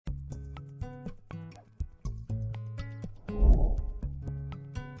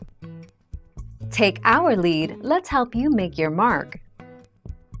Take our lead, let's help you make your mark.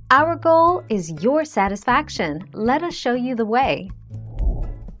 Our goal is your satisfaction. Let us show you the way.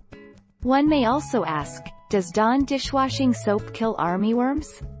 One may also ask, does Dawn dishwashing soap kill armyworms?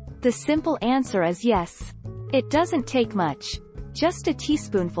 The simple answer is yes. It doesn't take much. Just a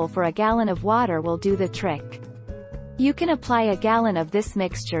teaspoonful for a gallon of water will do the trick. You can apply a gallon of this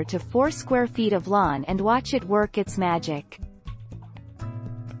mixture to 4 square feet of lawn and watch it work its magic.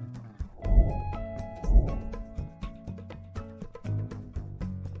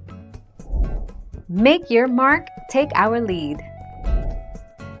 Make your mark, take our lead.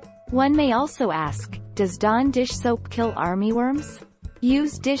 One may also ask, does Dawn dish soap kill armyworms?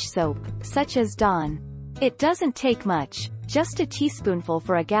 Use dish soap, such as Dawn. It doesn't take much, just a teaspoonful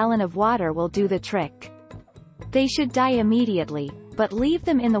for a gallon of water will do the trick. They should die immediately, but leave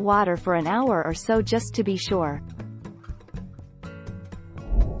them in the water for an hour or so just to be sure.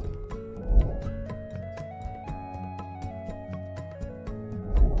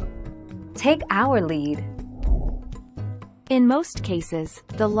 Take our lead. In most cases,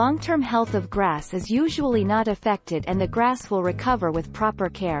 the long-term health of grass is usually not affected and the grass will recover with proper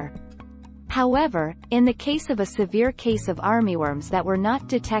care. However, in the case of a severe case of armyworms that were not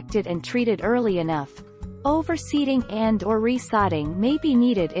detected and treated early enough, overseeding and/or resodding may be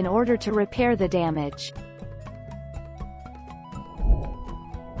needed in order to repair the damage.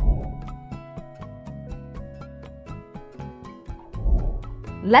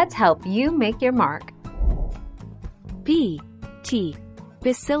 Let's help you make your mark. B.T.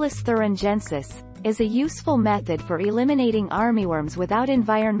 Bacillus thuringiensis is a useful method for eliminating armyworms without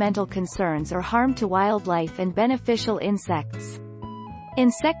environmental concerns or harm to wildlife and beneficial insects.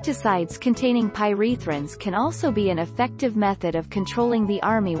 Insecticides containing pyrethrins can also be an effective method of controlling the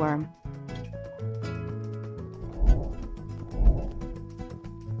armyworm.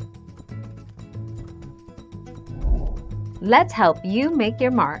 Let's help you make your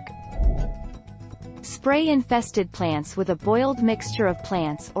mark. Spray infested plants with a boiled mixture of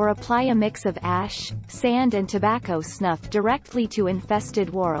plants or apply a mix of ash, sand and tobacco snuff directly to infested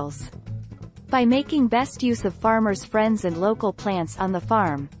whorls. By making best use of farmers' friends and local plants on the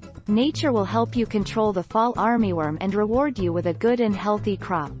farm, nature will help you control the fall armyworm and reward you with a good and healthy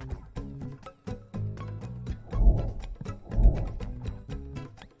crop.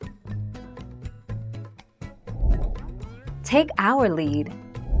 Take our lead.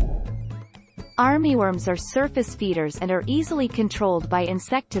 Armyworms are surface feeders and are easily controlled by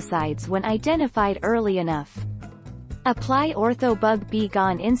insecticides when identified early enough. Apply Orthobug Be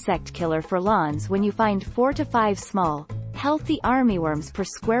Gone insect killer for lawns when you find 4 to 5 small, healthy armyworms per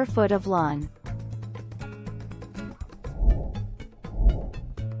square foot of lawn.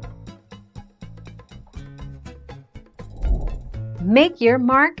 Make your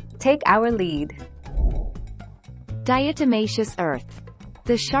mark, take our lead. Diatomaceous earth.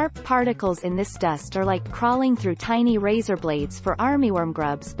 The sharp particles in this dust are like crawling through tiny razor blades for armyworm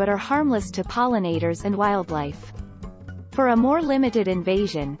grubs but are harmless to pollinators and wildlife. For a more limited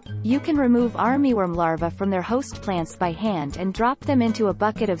invasion, you can remove armyworm larvae from their host plants by hand and drop them into a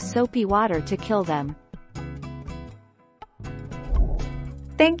bucket of soapy water to kill them.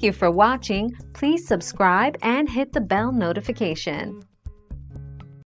 Thank you for watching. Please subscribe and hit the bell notification.